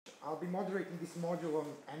I'll be moderating this module on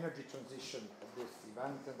energy transition at this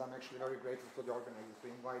event, and I'm actually very grateful to the organizers to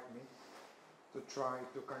invite me to try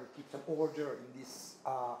to kind of keep some order in this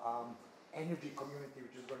energy community,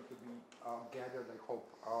 which is going to be gathered, I hope,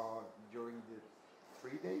 during the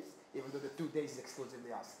 3 days, even though the 2 days is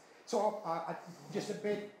exclusively us. So just a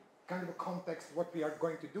bit kind of a context, what we are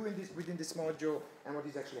going to do in this, within this module and what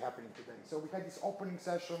is actually happening today. So we had this opening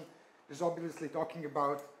session, is obviously talking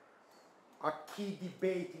about a key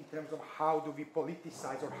debate in terms of how do we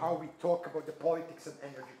politicize or how we talk about the politics and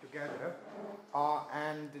energy together.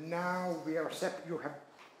 And now we are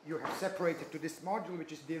you have separated to this module,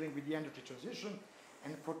 which is dealing with the energy transition.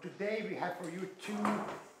 And for today, we have for you 2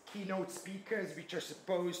 keynote speakers, which are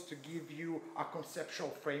supposed to give you a conceptual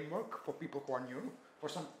framework for people who are new. For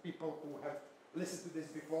some people who have listened to this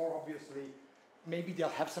before, obviously, maybe they'll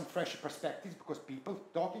have some fresh perspectives because people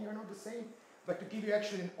talking are not the same. But to give you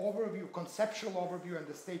actually an overview, conceptual overview and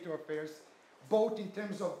the state of affairs, both in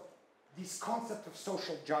terms of this concept of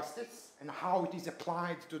social justice and how it is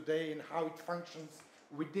applied today and how it functions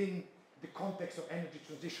within the context of energy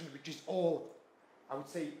transition, which is all, I would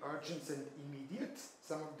say, urgent and immediate.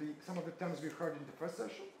 Some of the terms we heard in the first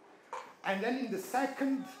session. And then in the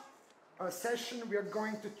second session, we are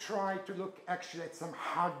going to try to look actually at some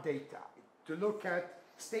hard data, to look at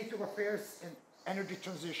state of affairs and energy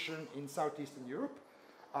transition in Southeastern Europe.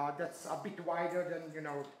 That's a bit wider than, you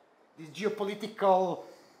know, the geopolitical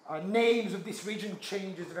names of this region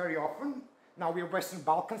changes very often. Now we are Western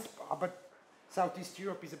Balkans, but Southeast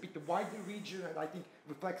Europe is a bit wider region, and I think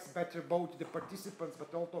reflects better both the participants,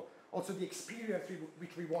 but also the experience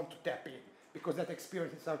which we want to tap in, because that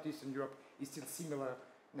experience in Southeastern Europe is still similar.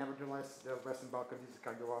 Nevertheless, the Western Balkans is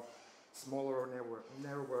kind of a smaller or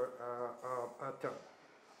narrower term.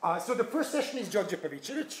 So the first session is George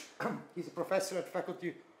Pavicevic. He's a professor at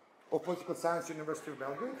Faculty of Political Science, University of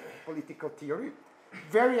Belgrade, political theory.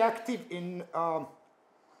 Very active in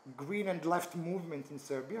green and left movement in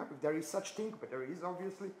Serbia, if there is such thing, but there is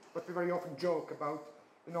obviously. But we very often joke about,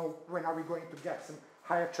 you know, when are we going to get some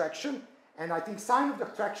higher traction? And I think sign of the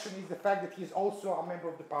traction is the fact that he's also a member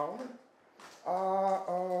of the parliament,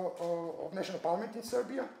 of national parliament in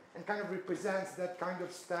Serbia, and kind of represents that kind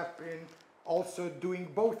of step in also doing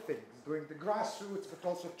both things, doing the grassroots, but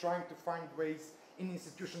also trying to find ways in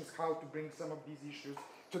institutions how to bring some of these issues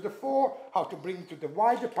to the fore, how to bring it to the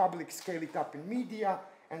wider public, scale it up in media,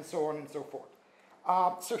 and so on and so forth.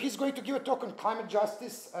 So he's going to give a talk on climate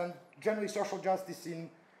justice and generally social justice in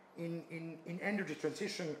energy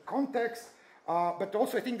transition context. But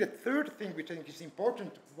also I think the third thing which I think is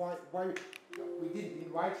important, why we didn't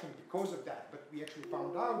invite him because of that, but we actually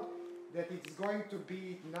found out that it's going to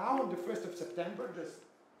be now on the 1st of September, just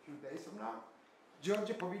a few days from now.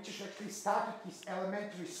 George Pavicevic actually started his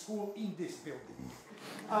elementary school in this building.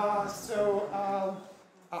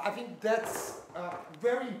 I think that's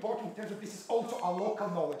very important in terms of this is also a local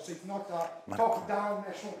knowledge. So it's not a top-down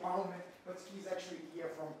national parliament, but he's actually here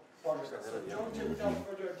from Portugal. So George, without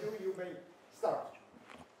further ado, you may start.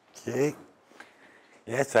 Okay.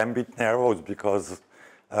 Yes, I'm a bit nervous because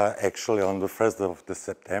actually on the 1st of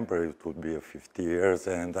September it would be 50 years,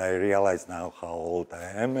 and I realize now how old I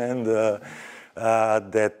am, and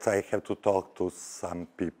that I have to talk to some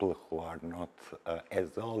people who are not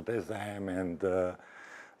as old as I am, and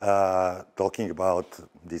talking about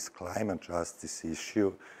this climate justice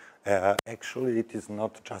issue. Actually, it is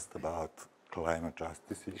not just about climate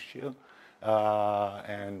justice issue,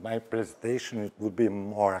 and my presentation would be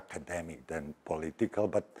more academic than political,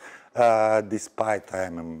 but despite I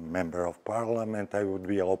am a member of parliament, I would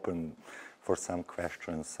be open for some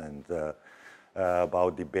questions and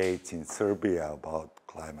about debates in Serbia about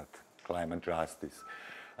climate justice.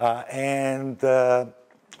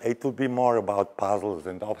 It would be more about puzzles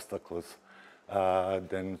and obstacles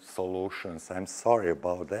than solutions. I'm sorry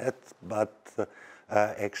about that, but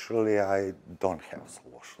actually I don't have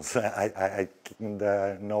solutions.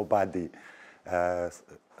 Nobody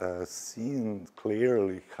seen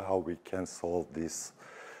clearly how we can solve these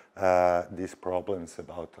problems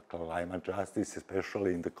about climate justice,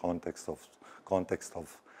 especially in the context of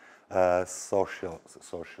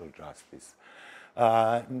social justice.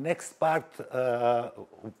 Next part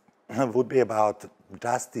would be about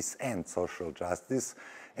justice and social justice,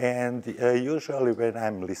 and usually when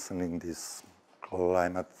I'm listening these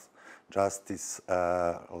climate justice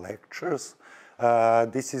lectures,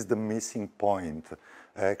 this is the missing point.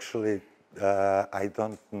 Actually, I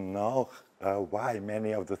don't know why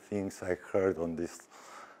many of the things I heard on these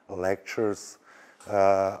lectures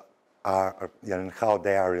are and how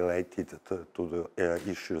they are related to the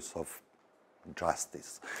issues of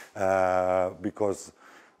justice, because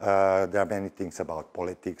there are many things about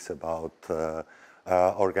politics, about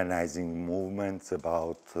organizing movements,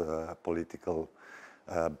 about political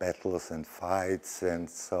battles and fights and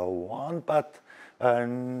so on, but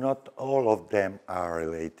not all of them are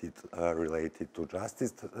related to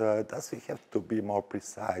justice. Thus, we have to be more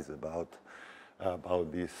precise about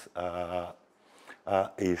this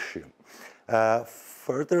issue.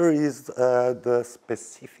 Further is the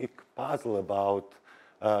specific puzzle about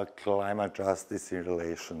climate justice in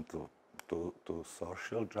relation to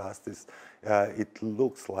social justice. It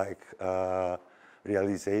looks like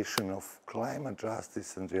realization of climate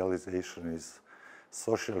justice and realization is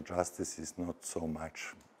social justice is not so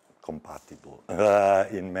much compatible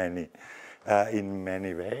in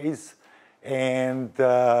many ways. And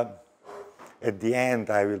at the end,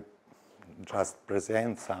 I will just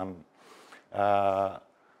present some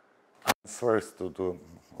answers to the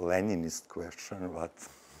Leninist question, what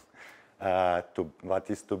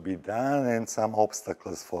is to be done, and some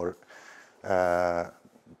obstacles for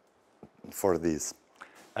this.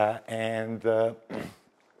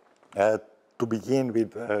 To begin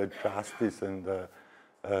with justice and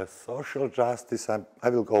social justice, I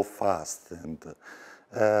will go fast, and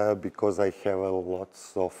because I have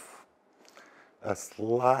lots of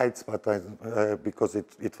slides, but because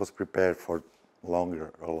it was prepared for a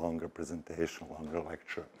longer presentation, longer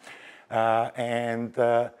lecture.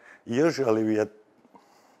 Usually we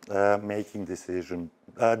are making distinction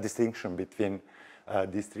between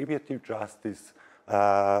distributive justice,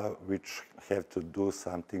 which have to do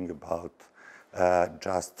something about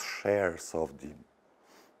just shares of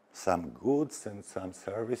some goods and some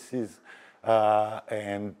services,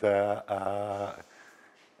 and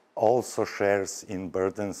also shares in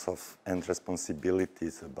burdens and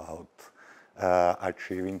responsibilities about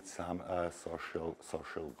achieving some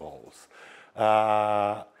social goals.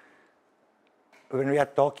 When we are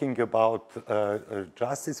talking about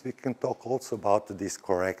justice, we can talk also about this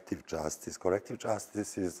corrective justice. Corrective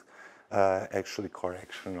justice is actually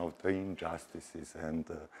correction of the injustices and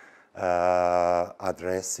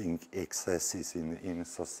addressing excesses in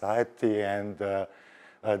society, and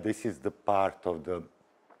this is the part of the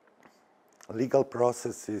legal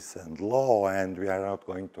processes and law, and we are not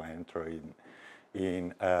going to enter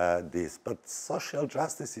in this. But social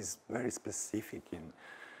justice is very specific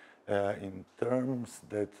in terms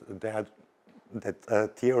that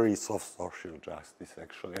theories of social justice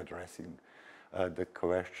actually addressing the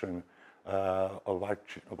question of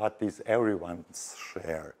what is everyone's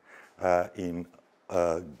share in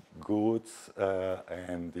goods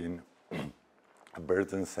and in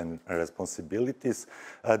burdens and responsibilities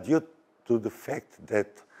due to the fact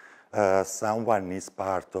that someone is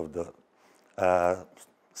part of the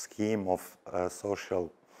scheme of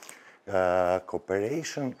social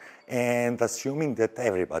cooperation, and assuming that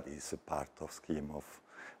everybody is a part of scheme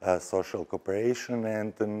of social cooperation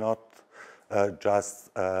and not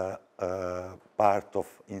just part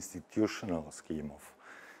of institutional scheme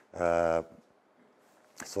of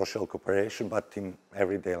social cooperation, but in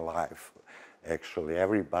everyday life. Actually,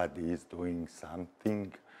 everybody is doing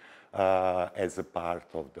something as a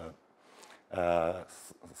part of the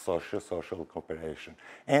social cooperation.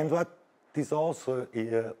 And what is also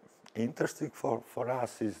interesting for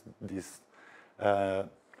us is this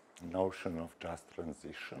notion of just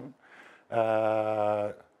transition,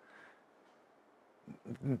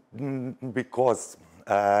 because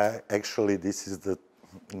actually this is the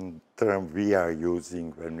term we are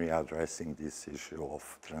using when we are addressing this issue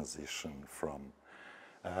of transition from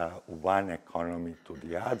one economy to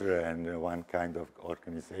the other and one kind of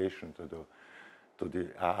organization to the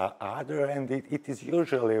other, and it is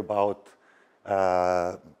usually about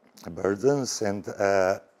burdens and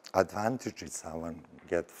advantages someone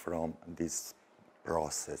gets from this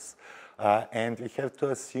process. And we have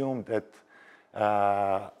to assume that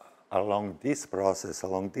along this process,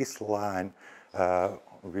 along this line,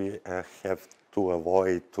 we have to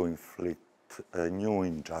avoid to inflict new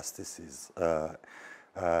injustices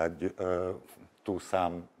to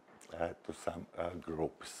some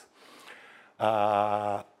groups.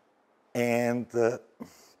 When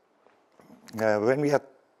we are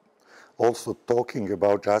also talking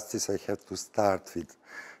about justice, I have to start with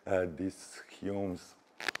this Hume's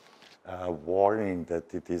warning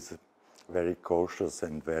that it is very cautious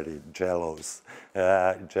and very jealous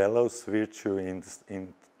virtue in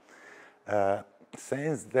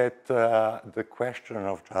sense that the question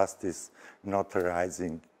of justice not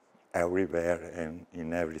arising everywhere and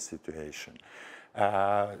in every situation.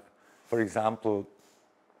 For example,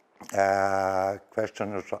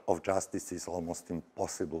 question of justice is almost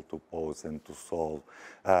impossible to pose and to solve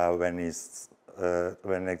when it's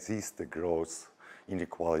when exist the gross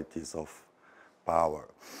inequalities of power.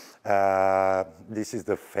 This is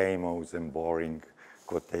the famous and boring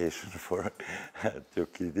quotation for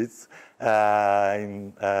Thucydides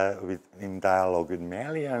in Dialogue with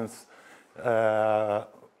Melians,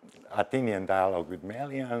 Athenian Dialogue with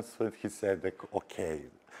Melians, when he said, that, okay,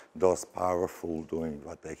 those powerful doing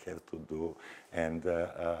what they have to do, and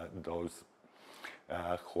those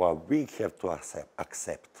who are weak have to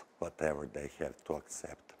accept whatever they have to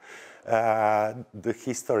accept. The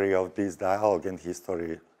history of this dialogue and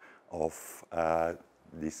history of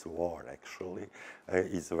this war actually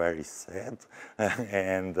is very sad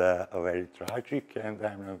and very tragic, and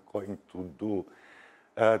I'm not going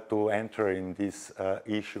to enter in this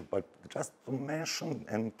issue, but just to mention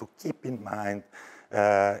and to keep in mind,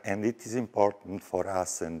 and it is important for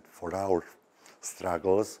us and for our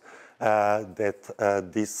struggles,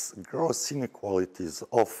 that these gross inequalities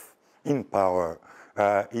in power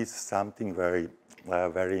is something very,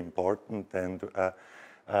 very important, and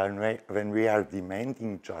when we are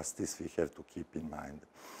demanding justice, we have to keep in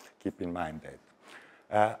mind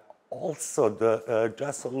that. Also, the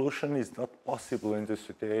just solution is not possible in the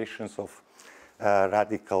situations of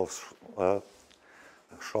radical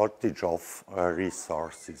shortage of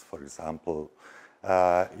resources. For example,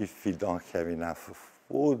 if we don't have enough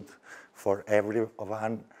food for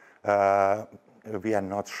everyone, we are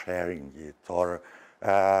not sharing it. Or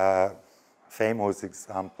famous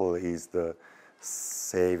example is the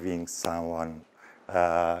saving someone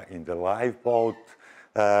in the lifeboat.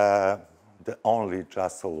 The only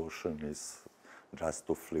just solution is just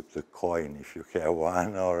to flip the coin if you have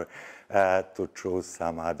one, or to choose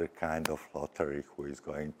some other kind of lottery who is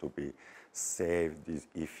going to be saved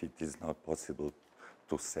if it is not possible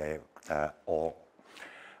to save all.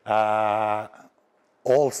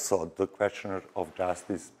 Also, the question of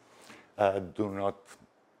justice do not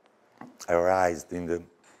arise in the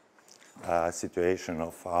situation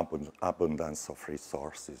of abundance of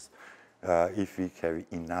resources. If we have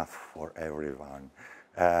enough for everyone,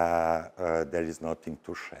 there is nothing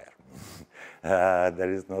to share.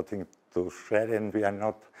 There is nothing to share, and we are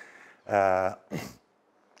not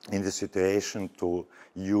in the situation to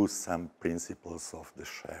use some principles of the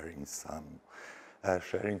sharing some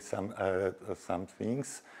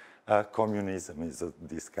things. Communism is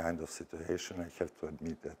this kind of situation. I have to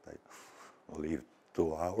admit that I lived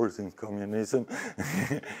 2 hours in communism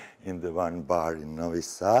in the one bar in Novi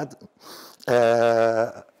Sad,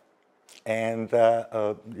 and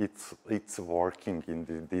it's working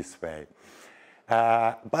in this way.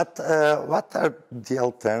 But what are the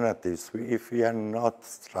alternatives if we are not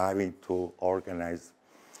striving to organize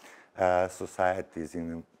societies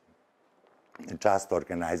in a just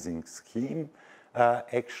organizing scheme?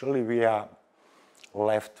 Actually, we are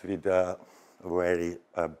left with very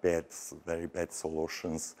bad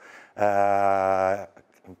solutions,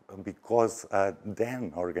 because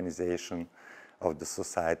then organization of the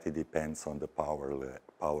society depends on the power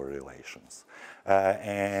relations,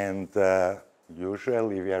 and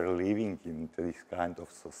usually we are living in this kind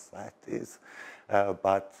of societies,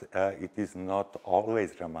 but it is not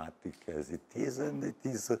always dramatic as it is, and it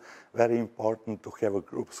is very important to have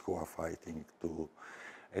groups who are fighting to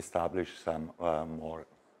establish some more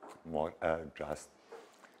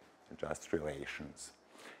just relations,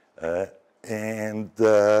 and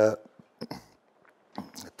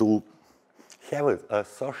to have a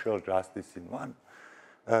social justice in one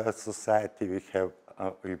society,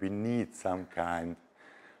 we need some kind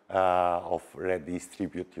of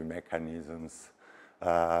redistributive mechanisms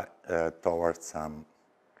towards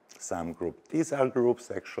some group. These are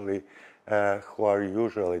groups actually who are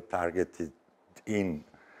usually targeted in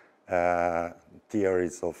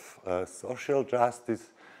theories of social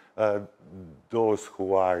justice, those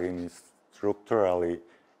who are in structurally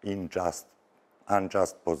unjust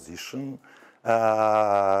position.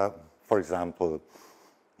 For example,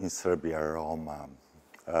 in Serbia, Roma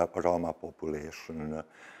population,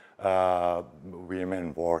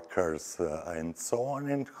 women workers, and so on,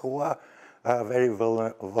 and who are very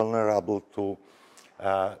vulnerable to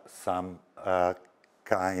some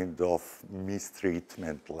kind of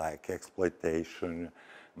mistreatment like exploitation,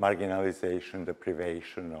 marginalization,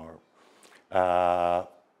 deprivation, or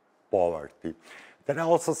poverty. There are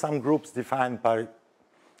also some groups defined by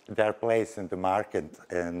their place in the market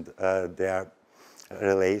and their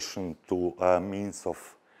relation to means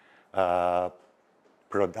of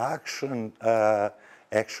production,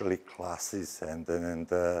 actually classes and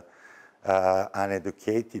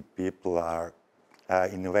uneducated people are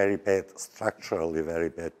in a very bad, structurally very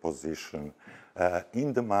bad position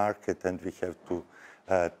in the market, and we have to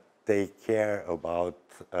take care about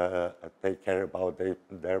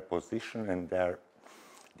their position and their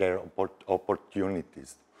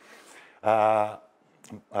opportunities. More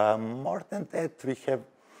than that, we have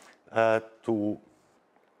to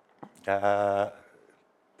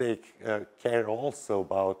take care also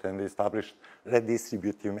about and establish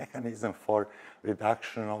redistributive mechanism for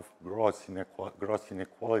reduction of gross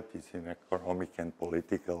inequalities in economic and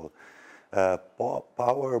political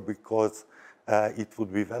power, because it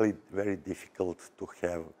would be very, very difficult to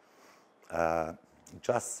have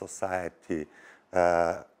just society.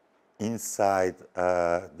 Inside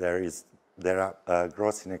there are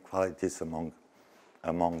gross inequalities among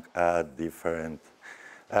different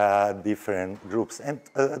groups, and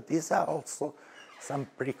these are also some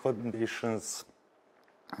preconditions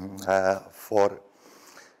for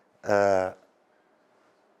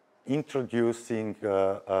introducing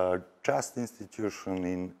a just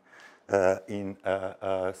institution in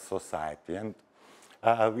society. And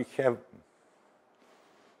we have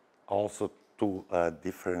also two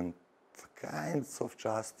different kinds of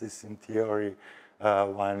justice in theory.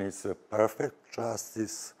 One is perfect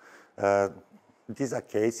justice. These are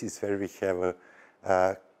cases where we have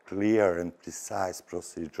a clear and precise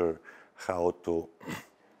procedure how to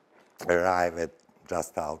arrive at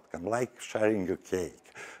just outcome, like sharing a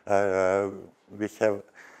cake. We have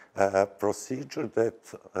a procedure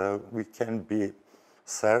that we can be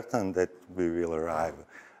certain that we will arrive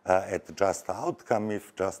at just outcome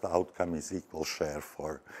if just outcome is equal share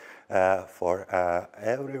for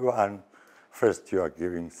everyone. First, you are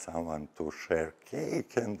giving someone to share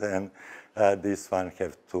cake, and then this one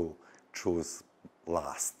have to choose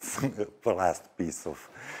last piece of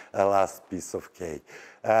cake.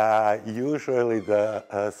 Usually,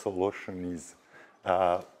 the solution is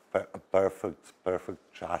perfect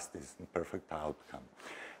justice and perfect outcome.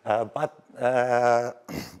 But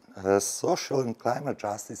social and climate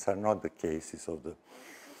justice are not the cases of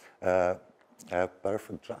the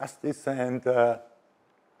perfect justice, and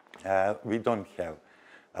we don't have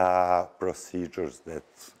procedures that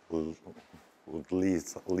would lead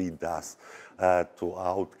us to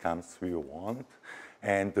outcomes we want,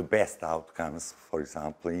 and the best outcomes, for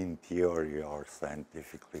example, in theory or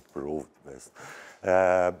scientifically proved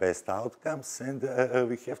best outcomes, and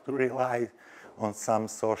we have to rely on some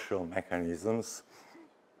social mechanisms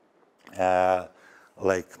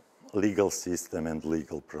like legal system and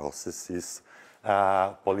legal processes,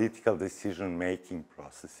 political decision-making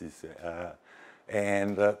processes,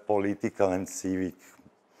 and political and civic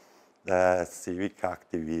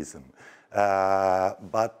activism.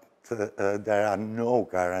 But there are no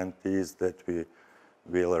guarantees that we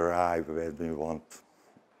will arrive where we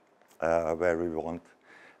want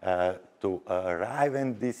to arrive,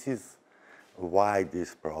 and this is why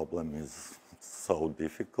this problem is so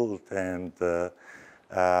difficult, and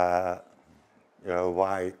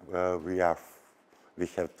why we have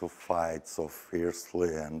to fight so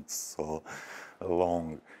fiercely and so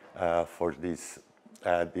long for this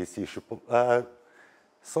issue.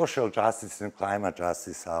 Social justice and climate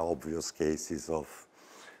justice are obvious cases of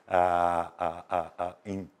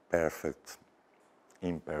imperfect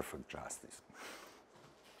justice.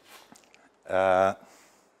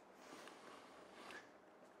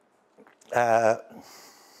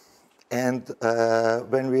 And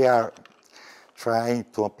when we are trying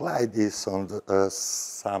to apply this on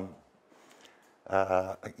some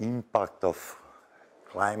impact of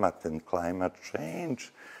climate and climate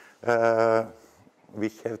change, we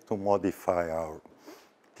have to modify our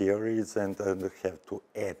theories and have to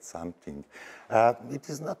add something. It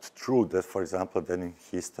is not true that, for example, that in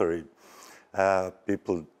history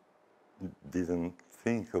people didn't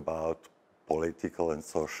think about political and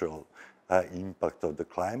social impact of the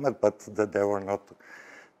climate, but that they were not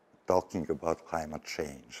talking about climate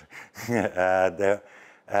change. There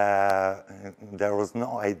was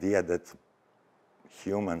no idea that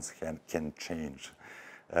humans can change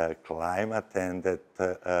climate, and that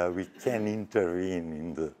we can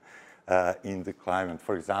intervene in the climate.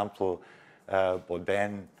 For example,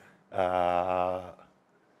 Baudin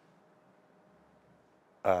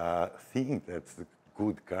think that the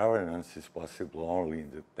good governance is possible only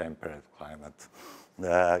in the temperate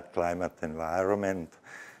climate environment.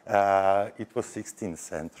 It was 16th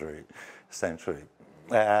century.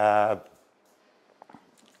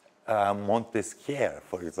 Montesquieu,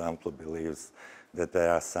 for example, believes that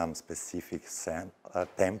there are some specific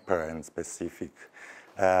temper and specific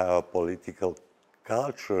political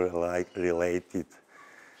culture related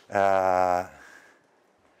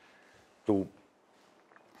to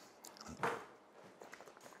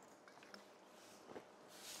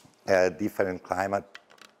different climate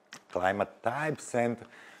climate types, and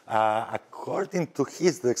according to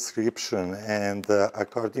his description and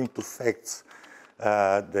according to facts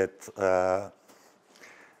that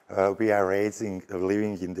we are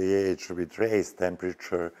living in the age with raised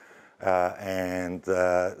temperature and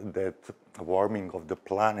that warming of the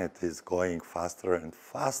planet is going faster and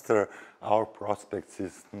faster, our prospects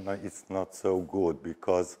is not so good,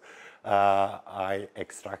 because I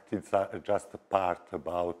extracted just a part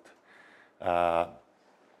about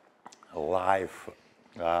life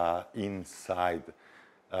inside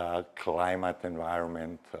climate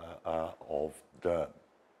environment of the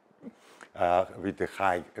with the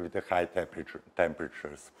high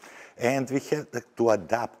temperatures, and we have to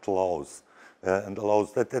adapt laws, and the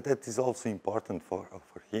laws that is also important for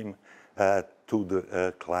him to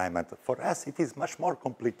the climate. For us, it is much more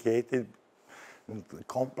complicated,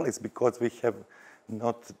 complex, because we have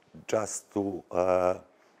not just to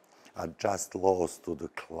adjust laws to the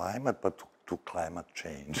climate, but to climate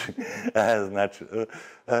change.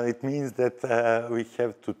 It means that we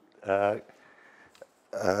have to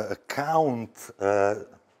count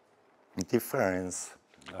difference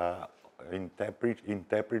in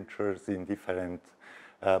temperatures in different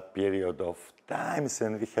period of times,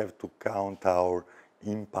 and we have to count our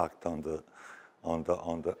impact on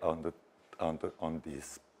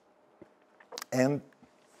this. And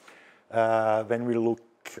when we look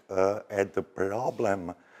at the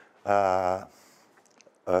problem,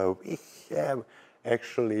 we have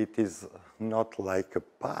actually, it is not like a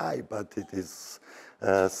pie, but it is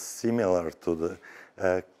similar to the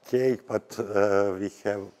cake, but we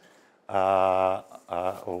have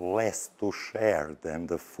less to share than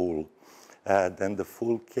the full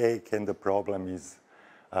cake, and the problem is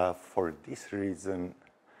for this reason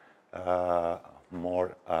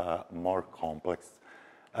more complex.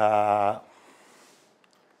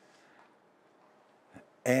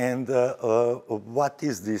 And what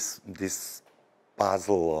is this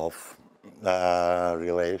puzzle of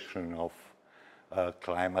relation of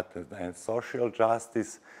climate and social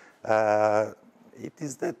justice? It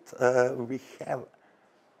is that we have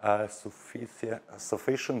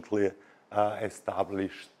sufficiently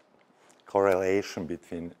established correlation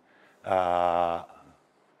between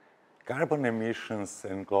carbon emissions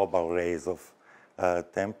and global rise of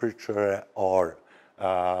temperature, or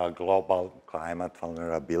global climate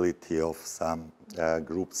vulnerability of some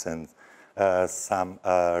groups and some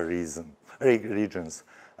regions.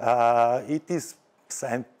 It is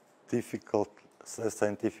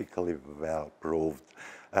scientifically well proved,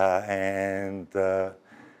 and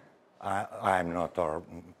I'm not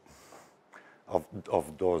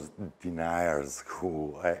of those deniers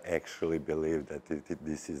who actually believe that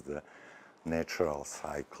this is the natural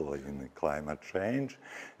cycle in climate change,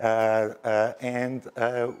 and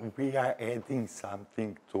we are adding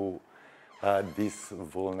something to this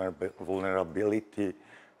vulnerability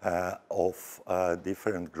of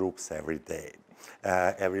different groups every day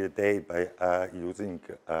by using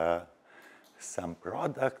some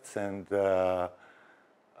products and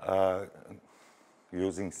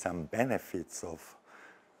using some benefits of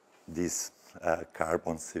this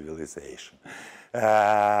carbon civilization.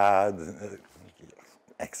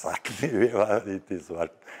 Exactly, it is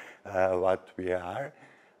what we are.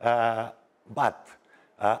 But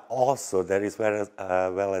also there is very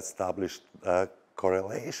well-established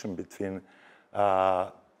correlation between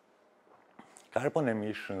carbon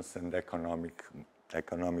emissions and economic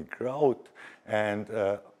growth, and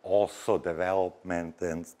also development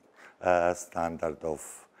and standard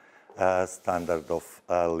of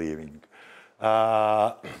living.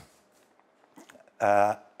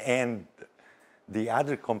 And the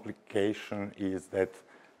other complication is that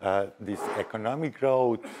this economic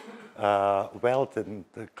growth, wealth, and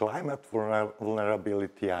climate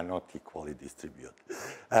vulnerability are not equally distributed.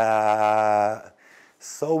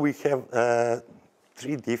 So we have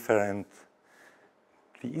three different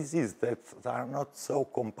theses that are not so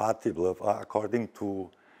compatible. According to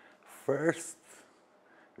first,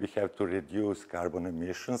 we have to reduce carbon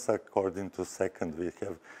emissions. According to second, we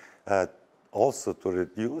have also to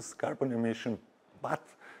reduce carbon emission, but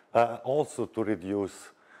also to reduce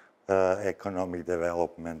economic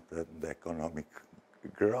development and economic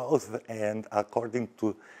growth. And according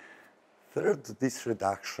to third, this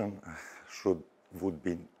reduction would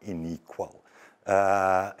be unequal.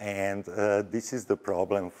 And this is the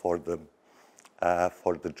problem for the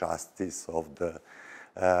justice of the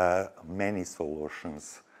many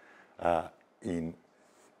solutions in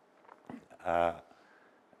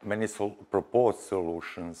many proposed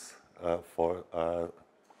solutions for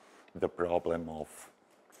the problem of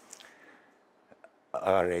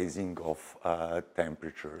raising of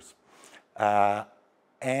temperatures.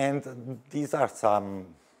 And these are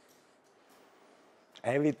some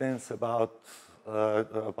evidence about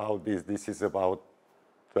this. This is about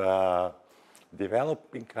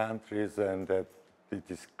developing countries, and that it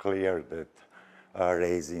is clear that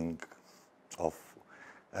raising of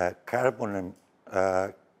carbon,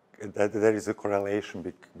 that there is a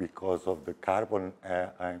correlation because of the carbon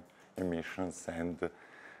emissions and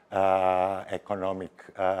economic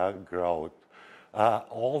growth.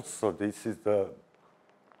 Also, this is the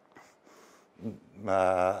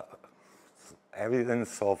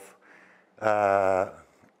evidence of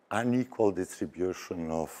unequal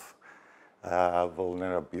distribution of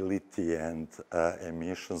vulnerability and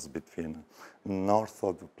emissions between north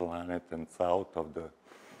of the planet and south of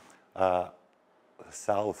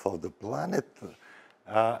the planet,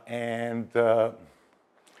 and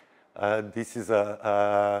this is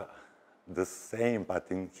the same,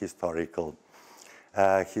 but in historical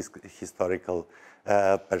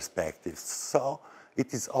perspectives. So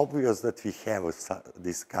it is obvious that we have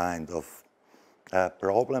this kind of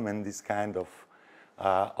problem and this kind of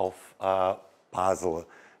puzzle.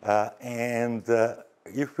 And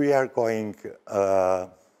if we are going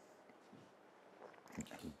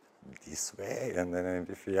this way, and then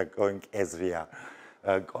if we are going as we are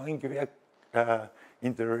going, we are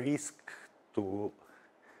in the risk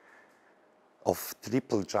of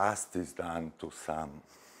triple justice done to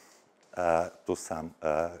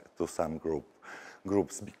some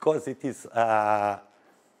groups, because it is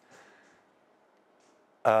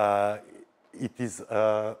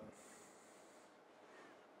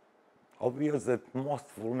obvious that most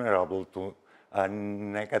vulnerable to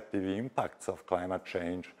negative impacts of climate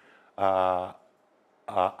change are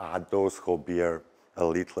those who bear a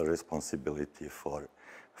little responsibility for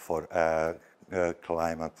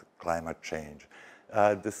climate change.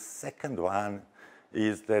 The second one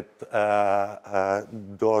is that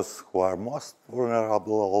those who are most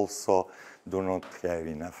vulnerable also do not have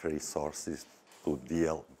enough resources to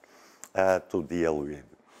deal with.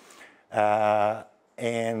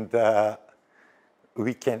 And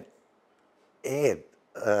we can add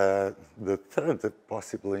the third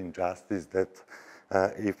possible injustice, that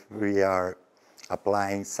if we are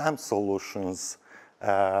applying some solutions,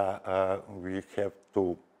 we have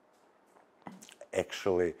to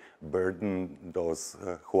actually burden those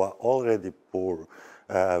who are already poor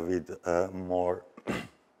with more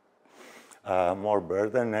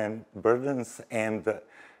burdens, and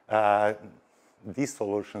these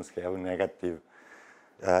solutions have negative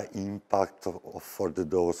impact for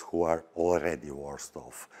those who are already worse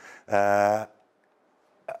off.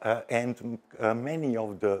 And many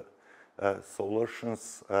of the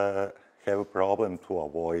solutions have a problem to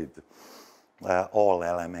avoid all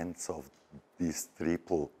elements of this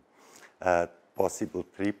possible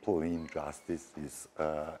triple injustices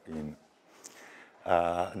in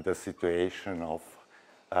the situation of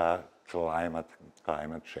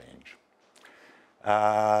climate change.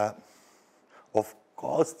 Of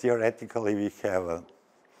course, theoretically, we have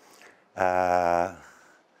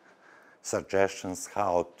suggestions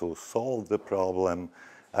how to solve the problem,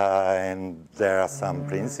 and there are some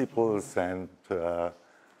principles, and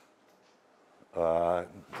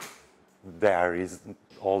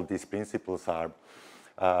all these principles are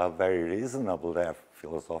very reasonable. They are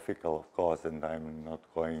philosophical, of course, and I'm not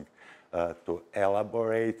going to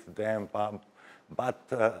elaborate them, but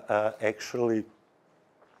actually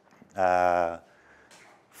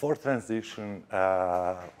for transition,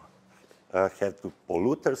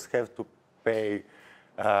 polluters have to pay,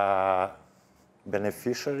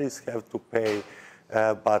 beneficiaries have to pay,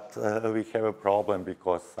 but we have a problem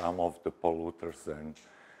because some of the polluters and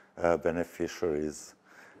beneficiaries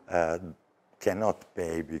cannot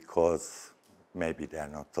pay because maybe they are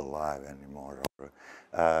not alive anymore,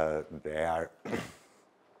 or they are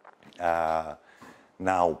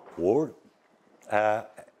now poor.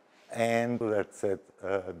 And that said,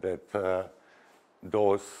 that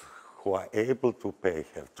those who are able to pay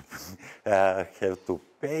have to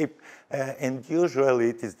pay, and usually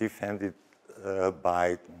it is defended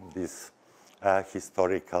by this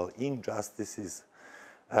historical injustices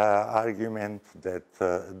argument that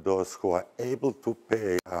those who are able to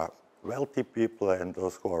pay are wealthy people, and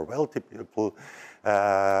those who are wealthy people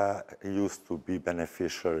used to be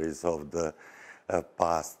beneficiaries of the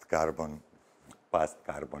past carbon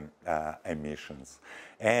emissions.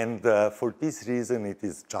 And for this reason, it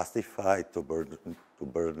is justified to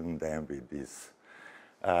burden them with this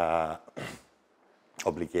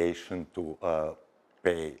obligation to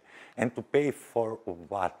pay. And to pay for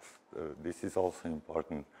what? This is also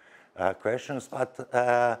important questions. But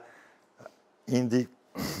in the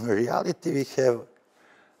reality we have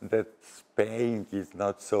that paying is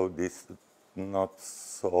not so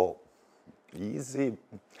easy,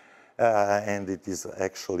 and it is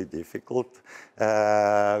actually difficult.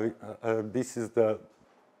 This is the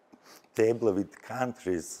table with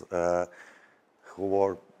countries who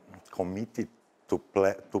are committed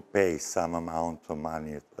to pay some amount of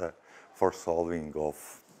money for solving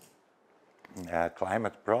of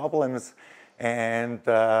climate problems, and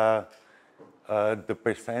the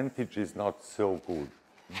percentage is not so good.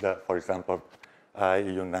 For example,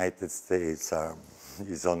 United States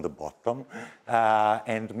is on the bottom,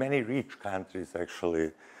 and many rich countries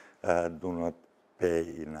actually do not pay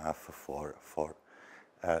enough for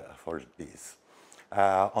this.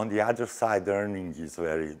 On the other side, earning is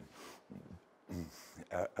very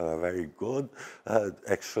good.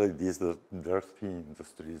 Actually, these dirty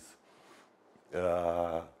industries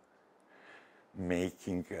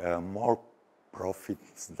making more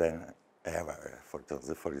profits than ever.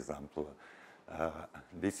 For example,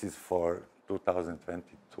 this is for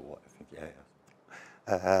 2022, I think.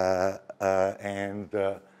 Yeah. And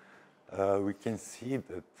we can see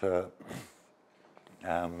that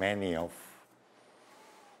many of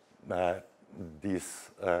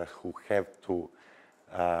these who have to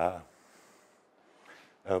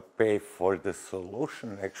pay for the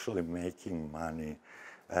solution actually making money,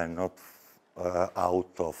 not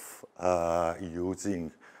out of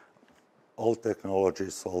using all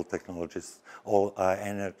technologies,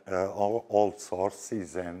 all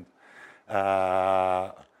sources, and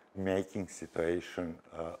making situation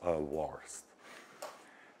worse.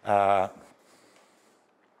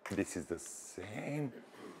 This is the same,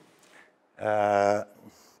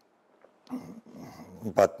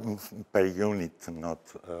 but per unit, not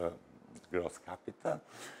gross capital.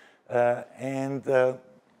 And the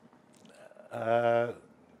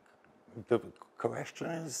question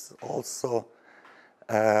is also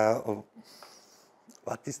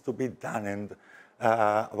what is to be done, and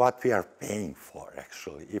what we are paying for,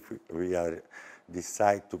 actually. If we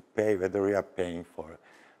decide to pay, whether we are paying for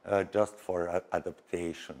just for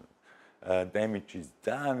adaptation. Damage is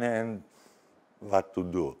done, and what to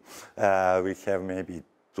do? We have maybe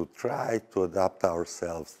to try to adapt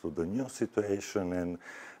ourselves to the new situation and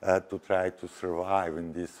to try to survive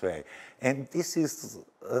in this way. And this is,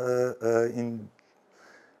 in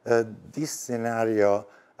this scenario,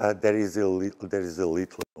 there is a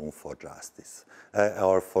little room for justice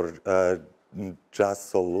or for just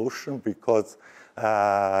solution, because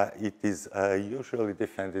it is usually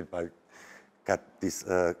defended by these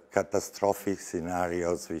catastrophic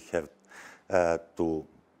scenarios. We have to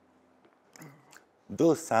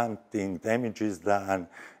do something, damage is done,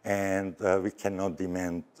 and we cannot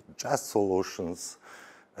demand just solutions,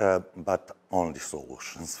 but only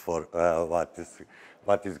solutions for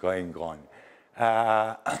what is going on.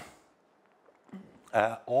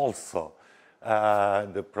 Also,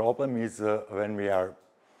 the problem is when we are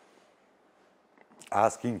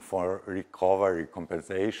asking for recovery,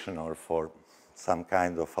 compensation, or for some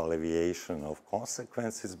kind of alleviation of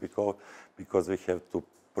consequences, because we have to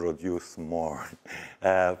produce more,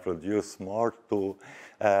 to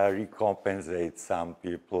recompensate some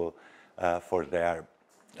people for their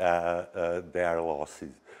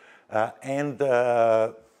losses. And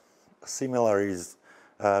similar is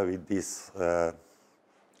with this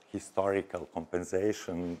historical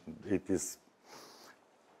compensation. It is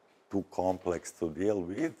too complex to deal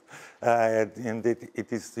with, and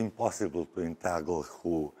it is impossible to entangle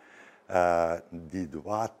who did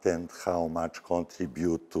what and how much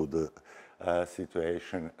contribute to the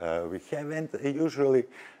situation we have. And usually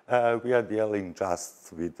we are dealing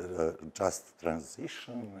just with just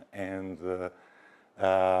transition and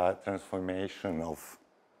transformation of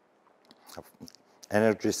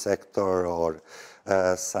energy sector or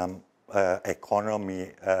some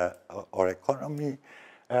economy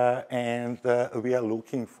and we are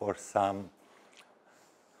looking for some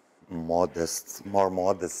more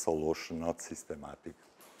modest solution, not systematic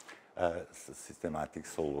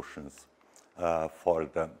solutions for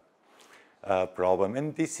the problem.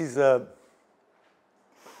 And these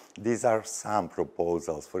are some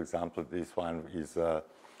proposals. For example, this one is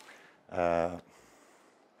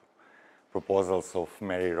proposals of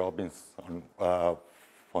Mary Robinson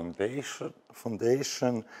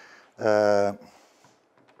Foundation.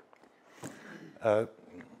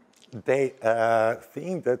 They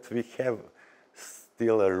think that we have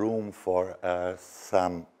still a room for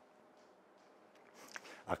some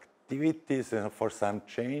activities and for some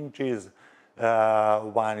changes.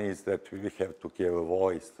 One is that we have to give a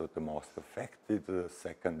voice to the most affected. The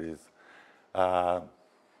second is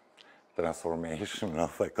transformation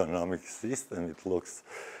of economic system. It looks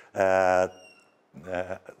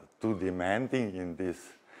too demanding in this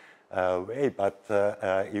way, but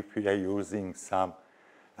if we are using some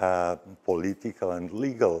political and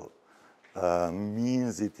legal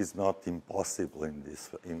means, it is not impossible in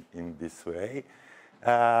this way.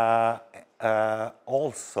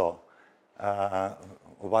 Also,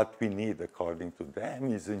 what we need, according to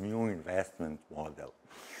them, is a new investment model.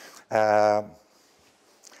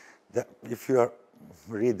 If you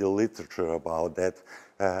read the literature about that,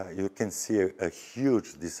 you can see a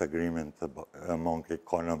huge disagreement among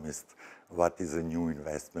economists what is a new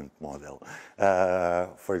investment model.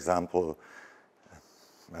 For example,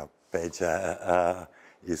 page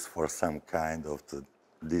is for some kind of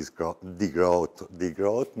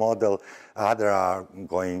degrowth model. Other are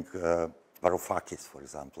going, Varoufakis, for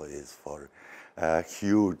example, is for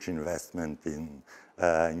huge investment in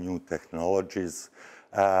new technologies.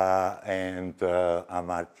 And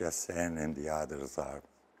Amartya Sen and the others are,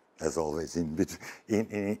 as always, in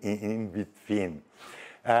between.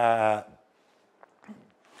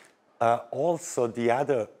 Also, the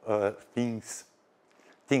other thing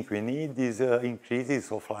we need is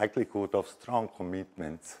increases of likelihood of strong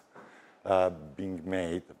commitments being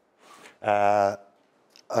made.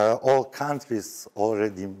 All countries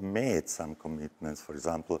already made some commitments. For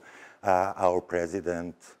example, our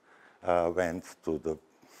president went to the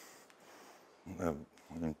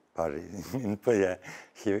in Paris.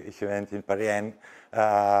 He went in Paris and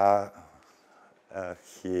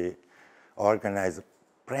he organized a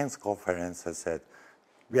press conference and said,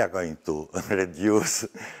 "We are going to reduce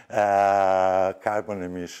carbon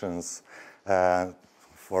emissions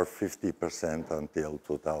for 50% until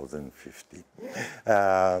 2050."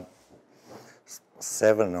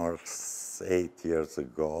 7 or 8 years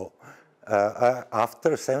ago,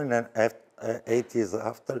 after 7 and 8 years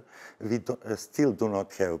after, we still do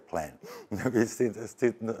not have a plan. We still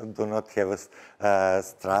do not have a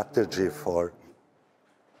strategy for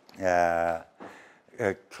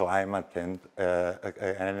climate and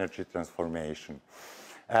energy transformation.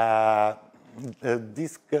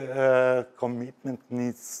 This commitment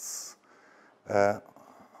needs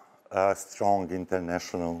strong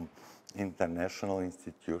international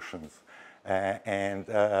institutions. And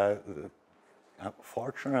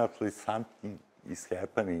fortunately, something is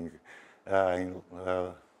happening in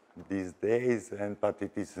these days, but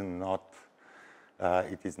it is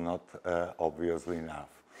not obviously enough.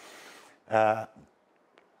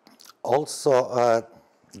 Also,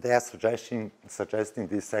 they are suggesting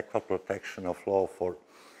this equal protection of law for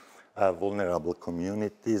vulnerable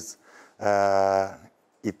communities.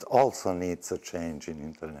 It also needs a change in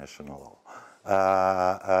international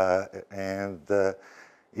law. And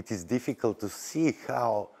it is difficult to see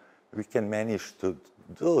how we can manage to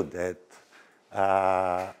do that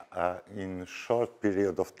in a short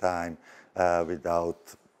period of time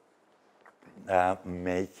without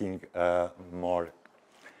making more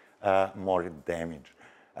damage.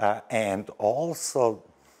 And also,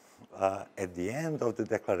 at the end of the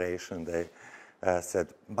declaration, they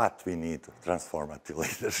said, but we need transformative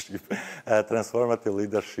leadership. Transformative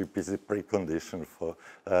leadership is a precondition for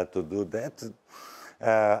to do that.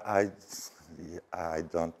 I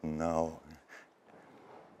don't know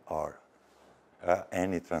or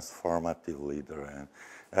any transformative leader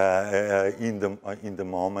in the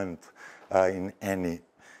moment in any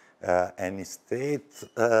state.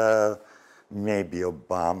 Maybe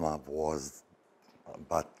Obama was,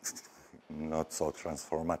 but not so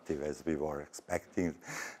transformative as we were expecting.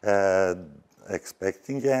 And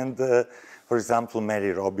for example,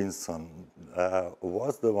 Mary Robinson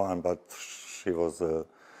was the one, but she was a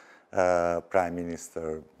prime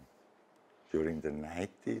minister during the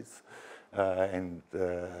 90s and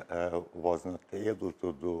was not able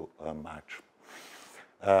to do much.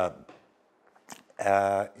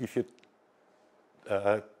 If you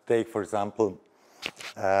take, for example,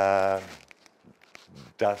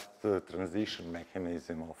 just the transition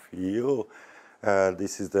mechanism of EU,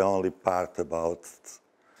 this is the only part about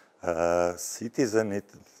citizen.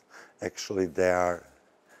 Actually, they are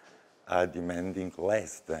demanding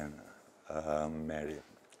less than Mary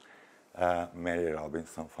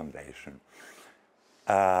Robinson Foundation.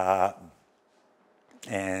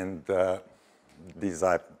 And these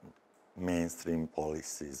are mainstream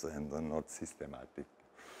policies and not systematic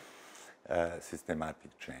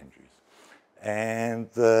changes. And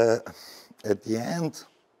at the end,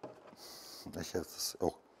 I have to say,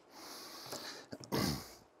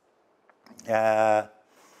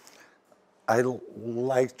 I'd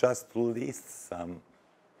like just to list some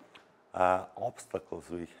obstacles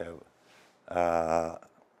we have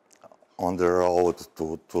on the road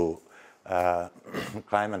to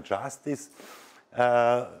climate justice,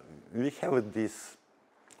 we have this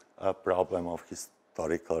problem of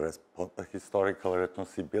historical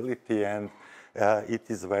responsibility, and it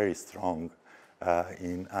is very strong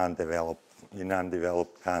in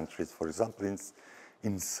undeveloped countries. For example,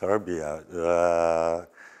 in Serbia,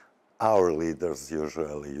 our leaders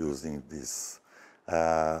usually using this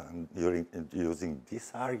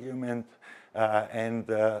argument,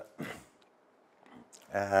 and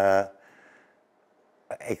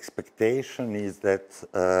expectation is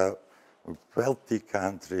that wealthy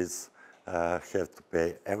countries have to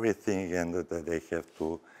pay everything, and that they have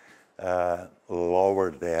to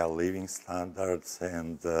lower their living standards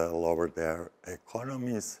and lower their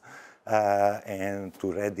economies, and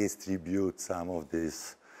to redistribute some of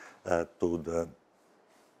this to the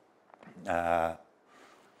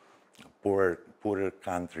poorer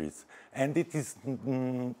countries. And it is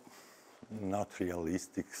not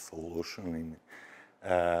realistic solution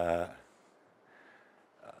at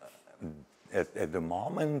the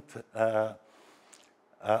moment.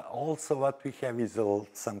 Also, what we have is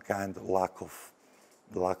some kind of lack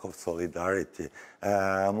of solidarity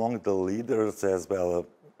among the leaders, as well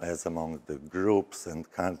as among the groups and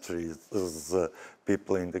countries,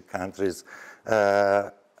 people in the countries.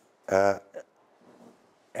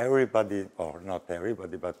 Everybody, or not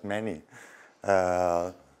everybody, but many,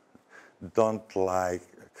 don't like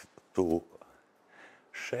to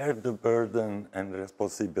share the burden and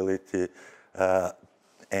responsibility,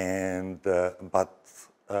 but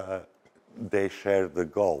they share the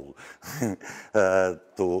goal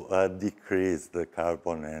to decrease the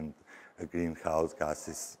carbon and greenhouse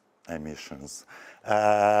gases emissions.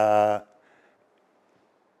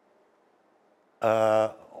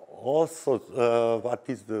 Also, what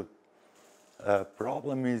is the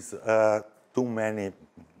problem is too many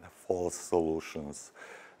false solutions.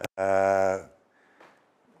 There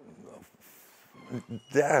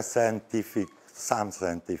are some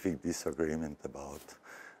scientific disagreement about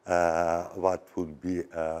what would be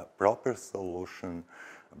a proper solution,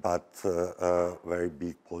 but a very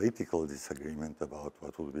big political disagreement about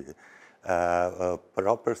what would be a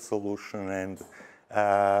proper solution. And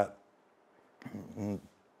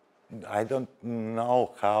I don't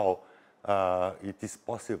know how it is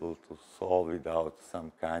possible to solve without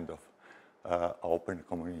some kind of open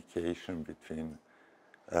communication between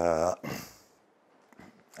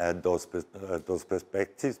those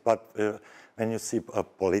perspectives. But when you see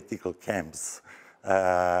political camps,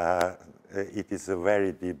 it is a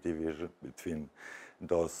very deep division between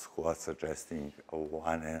those who are suggesting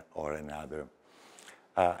one or another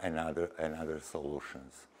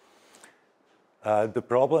solutions. The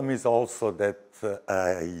problem is also that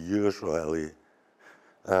usually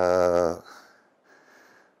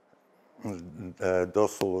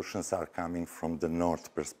those solutions are coming from the North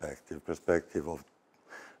perspective of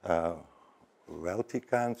wealthy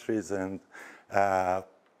countries and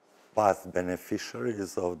past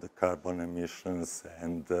beneficiaries of the carbon emissions,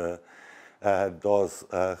 and those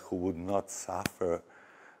who would not suffer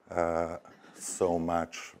so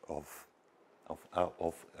much of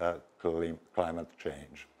climate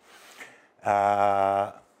change.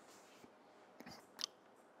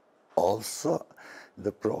 Also,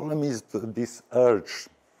 the problem is this urge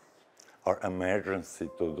or emergency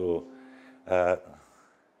to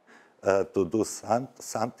do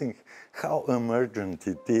something. How emergent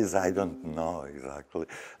it is, I don't know exactly.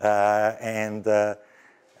 And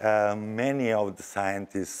many of the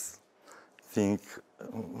scientists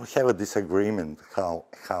have a disagreement how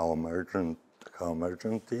emergent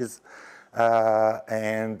is,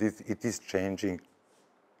 and it is changing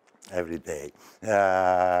every day.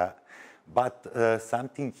 But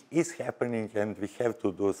something is happening, and we have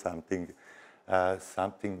to do something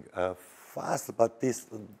fast. But this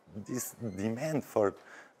demand for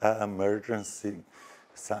emergency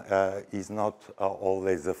is not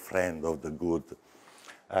always a friend of the good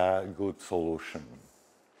solution.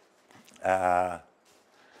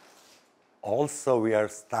 Also, we are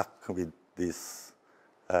stuck with these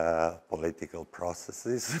political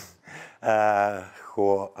processes,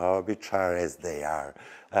 which are as they are,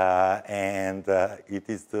 and it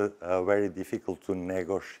is very difficult to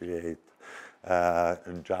negotiate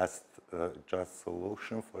just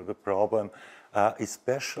solution for the problem,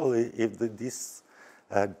 especially if this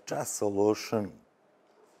just solution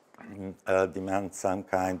demands some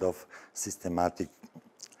kind of systematic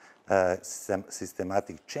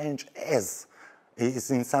change, as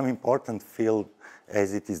is in some important field,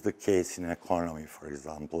 as it is the case in economy, for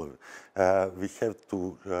example. We have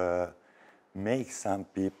to make some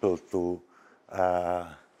people to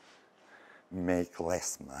make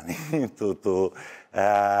less money, to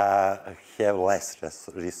have less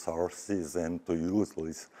resources and to use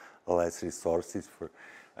less resources for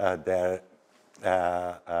their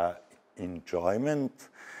enjoyment.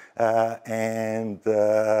 And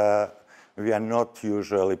we are not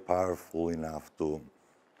usually powerful enough to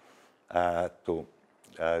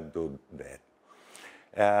do that.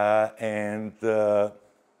 And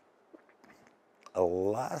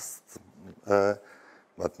last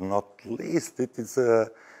but not least, it is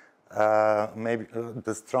maybe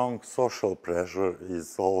the strong social pressure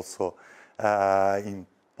is also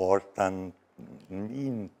important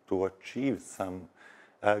mean to achieve some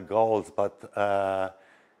goals, but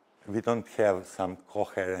we don't have some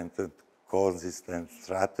coherent and consistent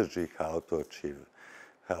strategy how to achieve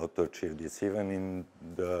this. Even in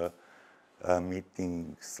the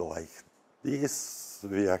meetings like this,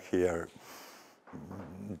 we are here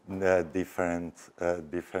different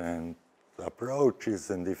approaches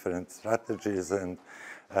and different strategies and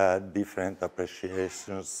different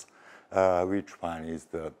appreciations. Which one is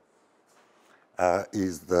the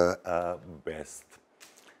best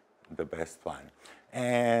one?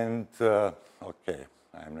 And okay,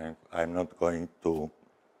 I'm not going to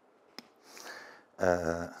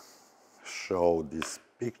show these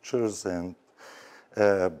pictures, and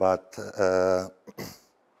but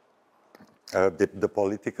the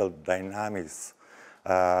political dynamics,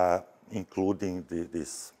 including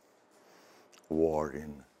this war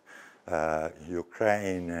in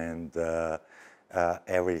Ukraine and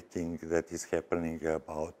everything that is happening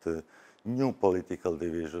about new political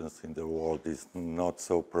divisions in the world, is not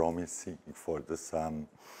so promising for some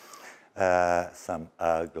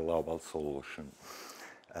global solution.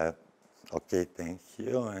 Okay, thank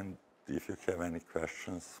you. And if you have any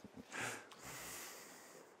questions.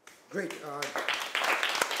 Great.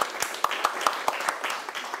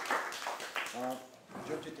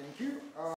 Giorgio, thank you.